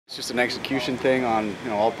It's just an execution thing on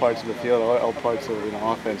all parts of the field, all parts of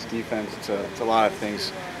offense, defense. It's a lot of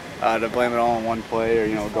things. To blame it all on one play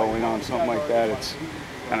or go in on something like that, it's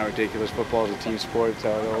kind of ridiculous. Football is a team sport. It's how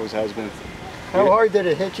it always has been. How hard did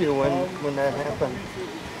it hit you when that happened?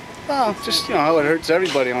 Well, just how it hurts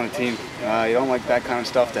everybody on the team. You don't like that kind of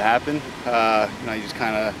stuff to happen. You just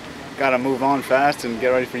kind of got to move on fast and get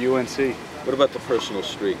ready for UNC. What about the personal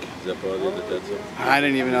streak? Does that bother you that's up? I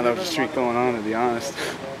didn't even know there was a streak going on, to be honest.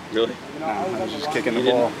 Really? No, I was just kicking the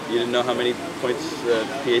ball. You didn't know how many points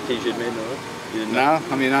PATs you'd made? You didn't know? No,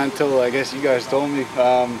 I mean not until I guess you guys told me.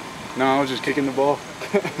 No, I was just kicking the ball.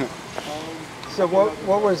 So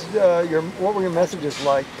what were your messages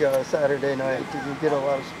like Saturday night? Did you get a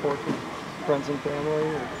lot of support from friends and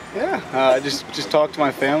family? Or? Yeah, I just talked to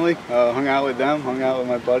my family, hung out with them, hung out with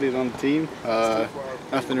my buddies on the team.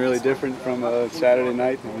 Nothing really different from Saturday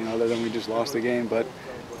night, other than we just lost the game, but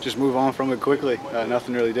just move on from it quickly.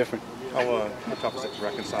 Nothing really different. How tough is it to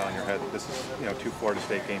reconcile in your head? This is 2 Florida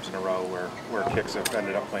State games in a row where kicks have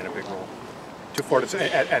ended up playing a big role. 2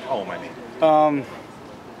 Florida at home, I mean.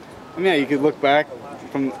 Yeah, you could look back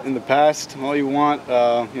from in the past all you want.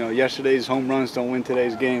 Yesterday's home runs don't win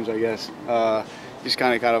today's games, I guess. Just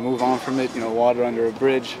kind of got to move on from it. Water under a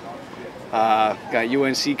bridge. Got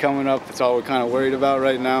UNC coming up. That's all we're kind of worried about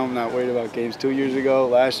right now. I'm not worried about games 2 years ago,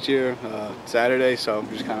 last year, Saturday. So I'm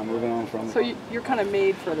just kind of moving on from it. So you're kind of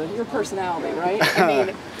made for your personality, right? I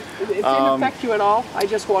mean, it didn't affect you at all. I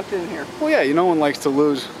just walked in here. Well, yeah, no one likes to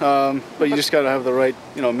lose, but you just got to have the right,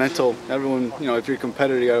 mental. Everyone, if you're a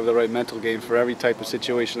competitor, you got to have the right mental game for every type of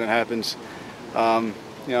situation that happens, and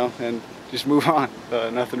just move on.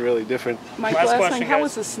 Nothing really different. Mike, last thing, how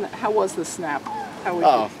was the snap?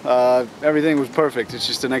 Everything was perfect. It's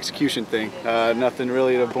just an execution thing. Nothing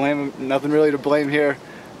really to blame. Nothing really to blame here.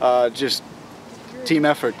 Just team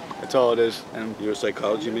effort. That's all it is. And you're a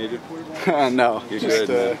psychology major? No. You're just,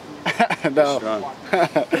 good, man. No. Strong.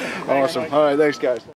 Awesome. All right. Thanks, guys.